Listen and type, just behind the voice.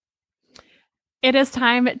It is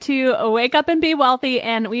time to wake up and be wealthy,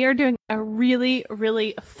 and we are doing a really,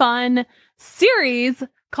 really fun series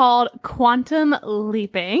called Quantum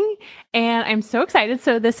Leaping, and I'm so excited.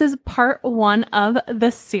 So this is part one of the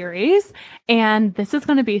series, and this is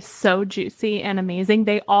going to be so juicy and amazing.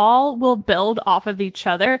 They all will build off of each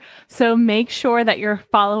other, so make sure that you're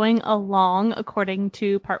following along according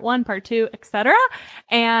to part one, part two, etc.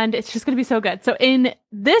 And it's just going to be so good. So in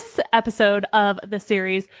this episode of the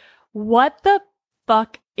series, what the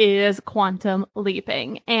fuck is quantum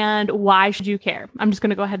leaping and why should you care? I'm just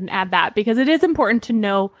going to go ahead and add that because it is important to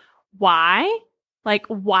know why. Like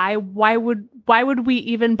why would we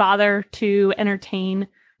even bother to entertain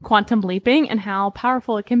quantum leaping and how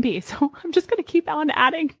powerful it can be? So I'm just going to keep on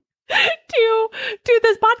adding to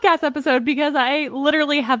this podcast episode because I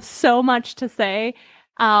literally have so much to say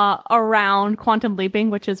around quantum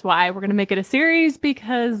leaping, which is why we're going to make it a series,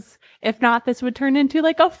 because if not, this would turn into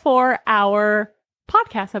like a 4-hour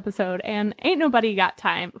podcast episode, and ain't nobody got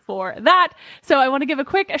time for that. So I want to give a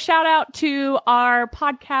quick shout out to our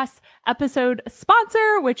podcast episode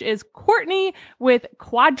sponsor, which is Courtney with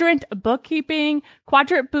Quadrant Bookkeeping.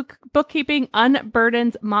 Quadrant Bookkeeping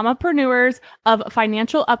unburdens mamapreneurs of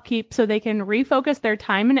financial upkeep so they can refocus their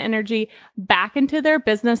time and energy back into their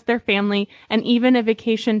business, their family, and even a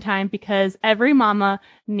vacation time, because every mama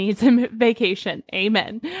needs a vacation.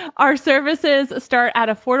 Amen. Our services start at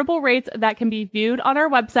affordable rates that can be viewed on our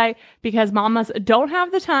website because mamas don't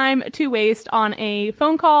have the time to waste on a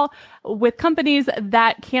phone call with companies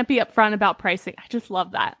that can't be upfront about pricing. I just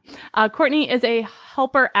love that. Courtney is a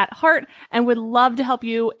helper at heart and would love to help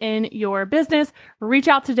you in your business. Reach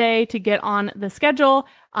out today to get on the schedule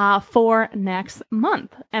for next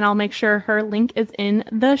month. And I'll make sure her link is in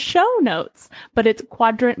the show notes, but it's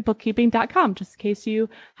quadrantbookkeeping.com, just in case you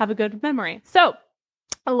have a good memory. So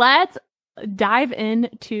let's dive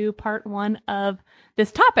into part one of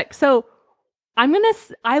this topic. So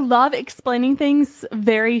I love explaining things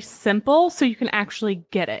very simple so you can actually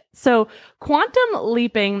get it. So quantum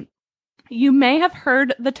leaping, you may have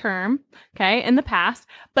heard the term, okay, in the past,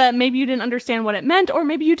 but maybe you didn't understand what it meant, or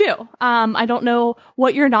maybe you do. I don't know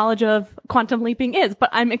what your knowledge of quantum leaping is, but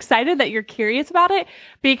I'm excited that you're curious about it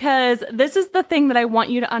because this is the thing that I want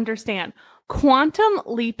you to understand. Quantum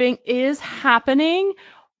leaping is happening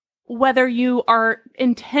whether you are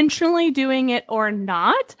intentionally doing it or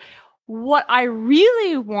not. What I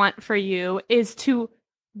really want for you is to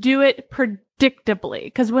do it predictably,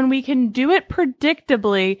 because when we can do it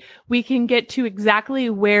predictably, we can get to exactly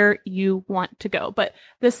where you want to go. But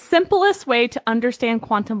the simplest way to understand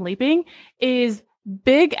quantum leaping is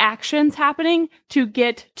big actions happening to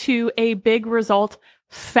get to a big result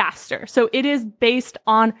faster. So it is based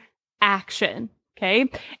on action, okay?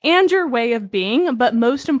 And your way of being, but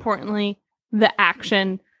most importantly, the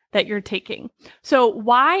action that you're taking. So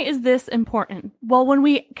why is this important? Well, when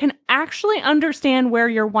we can actually understand where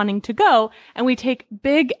you're wanting to go and we take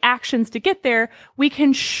big actions to get there, we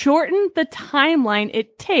can shorten the timeline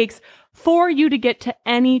it takes for you to get to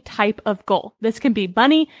any type of goal. This can be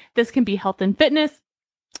money. This can be health and fitness.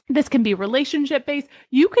 This can be relationship based.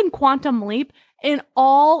 You can quantum leap in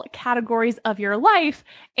all categories of your life,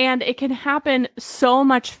 and it can happen so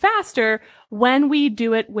much faster when we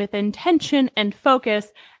do it with intention and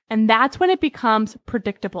focus. And that's when it becomes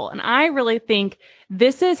predictable. And I really think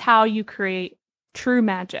this is how you create true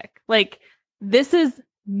magic. Like, this is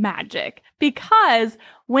magic, because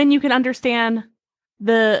when you can understand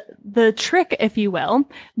the trick, if you will,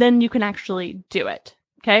 then you can actually do it.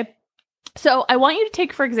 Okay. So I want you to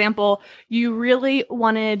take, for example, you really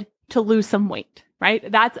wanted to lose some weight,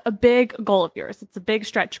 right? That's a big goal of yours. It's a big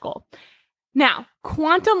stretch goal. Now,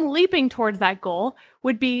 quantum leaping towards that goal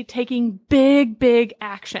would be taking big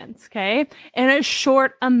actions, okay, in a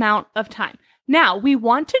short amount of time. Now, we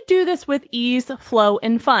want to do this with ease, flow,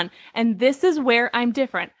 and fun. And this is where I'm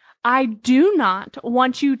different. I do not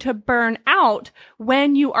want you to burn out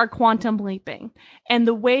when you are quantum leaping. And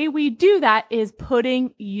the way we do that is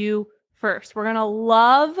putting you first. We're going to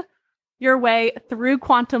love your way through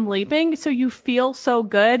quantum leaping so you feel so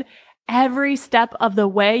good every step of the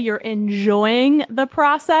way. You're enjoying the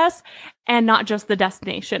process and not just the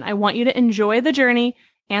destination. I want you to enjoy the journey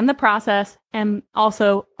and the process, and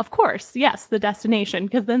also, of course, yes, the destination,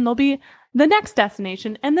 because then there'll be the next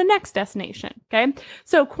destination and the next destination. Okay.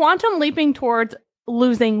 So quantum leaping towards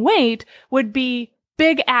losing weight would be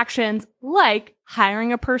big actions like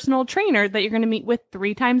hiring a personal trainer that you're going to meet with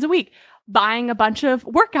 3 times a week, buying a bunch of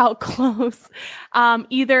workout clothes,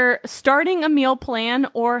 either starting a meal plan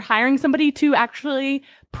or hiring somebody to actually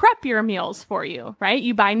prep your meals for you, right?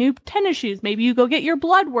 You buy new tennis shoes. Maybe you go get your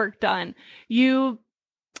blood work done. You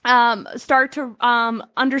start to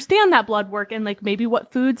understand that blood work and like maybe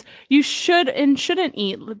what foods you should and shouldn't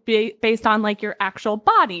eat based on like your actual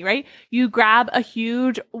body, right? You grab a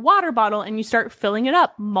huge water bottle and you start filling it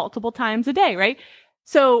up multiple times a day, right?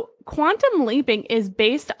 So quantum leaping is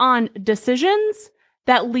based on decisions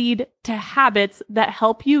that lead to habits that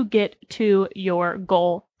help you get to your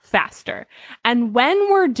goal faster. And when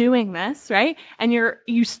we're doing this, right? And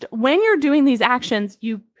when you're doing these actions,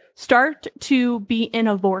 you start to be in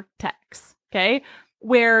a vortex, okay?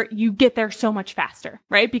 Where you get there so much faster,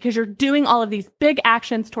 right? Because you're doing all of these big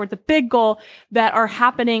actions towards a big goal that are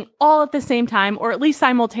happening all at the same time, or at least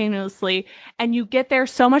simultaneously. And you get there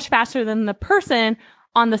so much faster than the person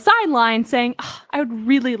on the sideline saying, oh, I would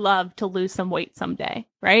really love to lose some weight someday,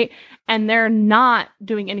 right? And they're not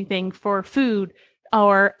doing anything for food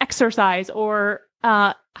or exercise or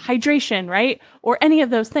hydration, right? Or any of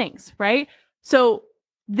those things, right? So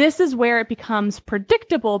this is where it becomes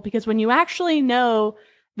predictable, because when you actually know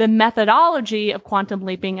the methodology of quantum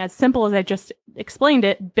leaping, as simple as I just explained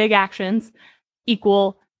it, big actions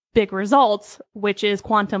equal big results, which is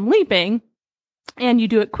quantum leaping, and you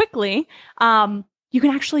do it quickly, you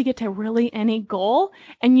can actually get to really any goal,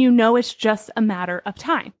 and you know it's just a matter of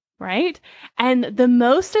time, right? And the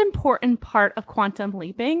most important part of quantum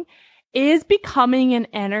leaping is becoming an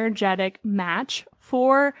energetic match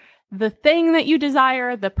for the thing that you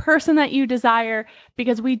desire, the person that you desire,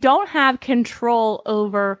 because we don't have control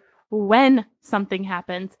over when something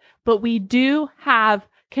happens, but we do have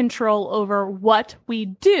control over what we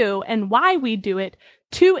do and why we do it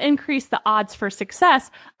to increase the odds for success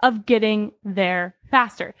of getting there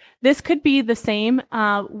faster. This could be the same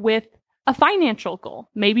with a financial goal.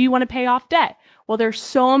 Maybe you want to pay off debt. Well, there's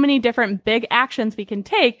so many different big actions we can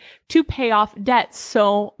take to pay off debt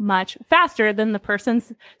so much faster than the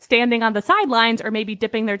person's standing on the sidelines or maybe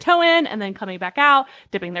dipping their toe in and then coming back out,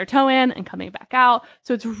 dipping their toe in and coming back out.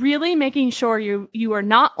 So it's really making sure you are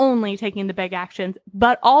not only taking the big actions,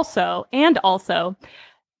 but also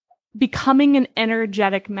becoming an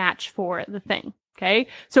energetic match for the thing. Okay.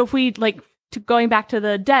 So if we going back to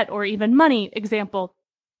the debt or even money example,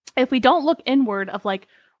 if we don't look inward of like,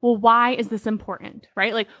 well, why is this important,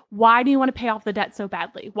 right? Like, why do you want to pay off the debt so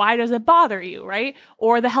badly? Why does it bother you, right?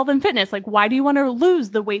 Or the health and fitness, like, why do you want to lose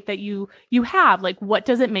the weight that you have? Like, what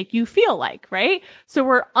does it make you feel like, right? So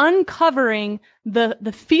we're uncovering the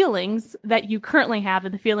feelings that you currently have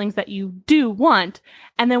and the feelings that you do want.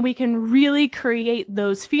 And then we can really create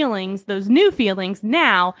those feelings, those new feelings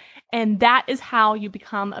now. And that is how you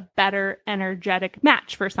become a better energetic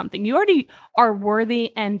match for something. You already are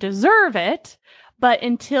worthy and deserve it. But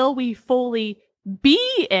until we fully be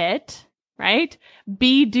it, right?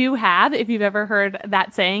 Be, do, have. If you've ever heard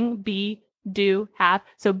that saying, be, do, have.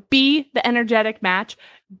 So be the energetic match,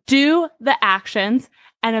 do the actions,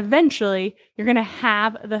 and eventually you're going to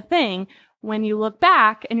have the thing when you look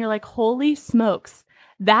back and you're like, holy smokes,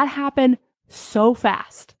 that happened so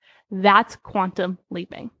fast. That's quantum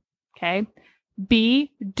leaping. Okay.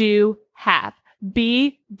 Be, do, have.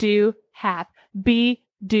 Be, do, have. Be,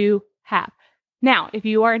 do, have. Now, if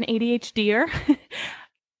you are an ADHDer,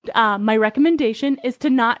 my recommendation is to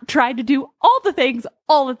not try to do all the things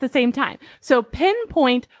all at the same time. So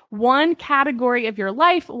pinpoint one category of your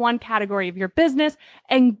life, one category of your business,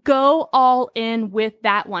 and go all in with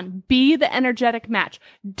that one. Be the energetic match.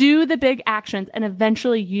 Do the big actions, and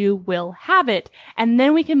eventually you will have it. And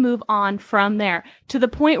then we can move on from there to the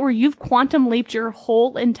point where you've quantum leaped your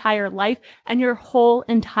whole entire life and your whole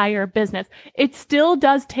entire business. It still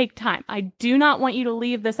does take time. I do not want you to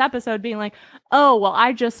leave this episode being like, oh, well,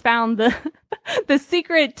 I just found the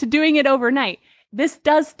secret to doing it overnight. This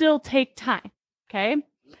does still take time, okay?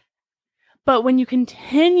 But when you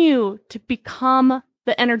continue to become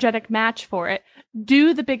the energetic match for it,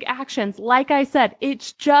 do the big actions. Like I said,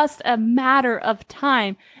 it's just a matter of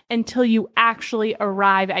time until you actually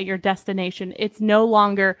arrive at your destination. It's no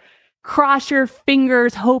longer cross your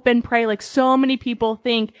fingers, hope and pray. Like so many people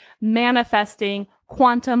think manifesting,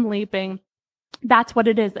 quantum leaping, that's what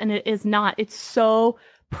it is. And it is not. It's so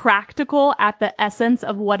practical at the essence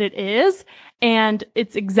of what it is. And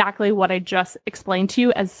it's exactly what I just explained to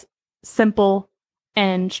you, as simple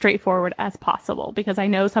and straightforward as possible, because I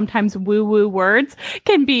know sometimes woo-woo words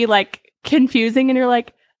can be like confusing and you're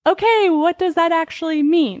like, okay, what does that actually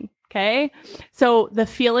mean? Okay. So the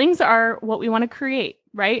feelings are what we want to create,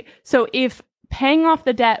 right? So if paying off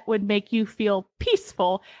the debt would make you feel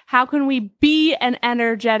peaceful, how can we be an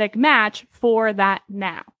energetic match for that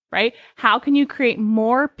now? Right? How can you create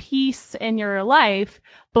more peace in your life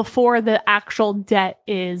before the actual debt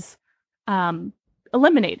is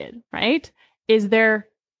eliminated, right? Is there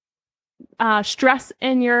stress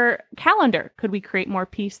in your calendar? Could we create more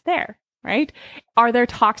peace there? Right? Are there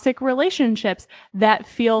toxic relationships that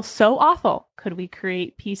feel so awful? Could we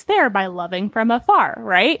create peace there by loving from afar?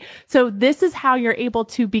 Right? So this is how you're able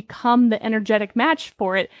to become the energetic match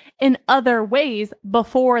for it in other ways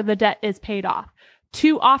before the debt is paid off.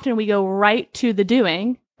 Too often we go right to the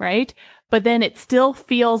doing, right? But then it still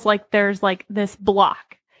feels like there's like this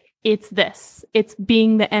block. It's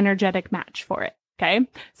being the energetic match for it. Okay.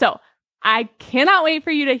 So I cannot wait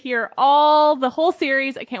for you to hear the whole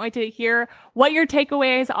series. I can't wait to hear what your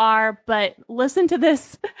takeaways are, but listen to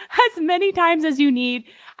this as many times as you need.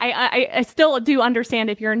 I still do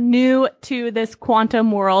understand if you're new to this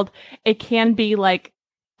quantum world, it can be like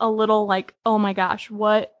a little like, oh my gosh,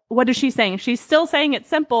 what is she saying? She's still saying it's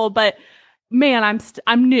simple, but man,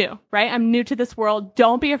 I'm new, right? I'm new to this world.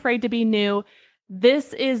 Don't be afraid to be new.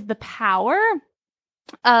 This is the power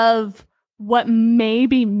of what may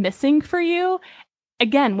be missing for you.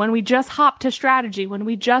 Again, when we just hop to strategy, when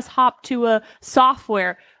we just hop to a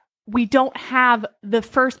software, we don't have the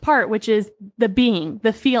first part, which is the being,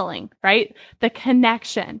 the feeling, right? The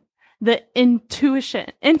connection, the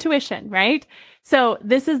intuition, right? So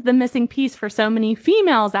this is the missing piece for so many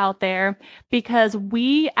females out there, because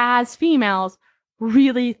we as females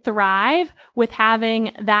really thrive with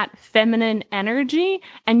having that feminine energy.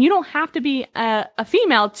 And you don't have to be a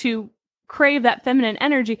female to crave that feminine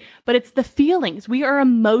energy, but it's the feelings. We are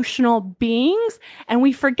emotional beings, and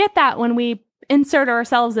we forget that when we insert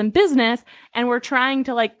ourselves in business and we're trying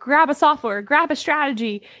to like grab a software, grab a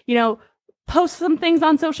strategy, post some things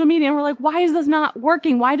on social media, and we're like, why is this not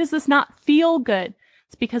working? Why does this not feel good?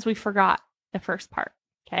 It's because we forgot the first part.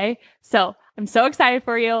 Okay. So I'm so excited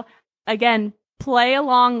for you. Again, play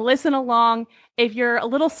along, listen along. If you're a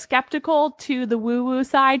little skeptical to the woo-woo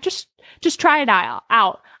side, just try it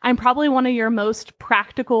out. I'm probably one of your most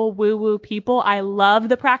practical woo-woo people. I love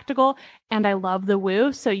the practical and I love the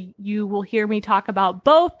woo. So you will hear me talk about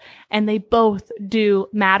both, and they both do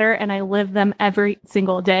matter, and I live them every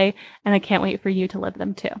single day, and I can't wait for you to live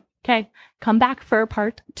them too. Okay. Come back for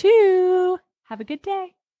part 2. Have a good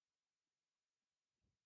day.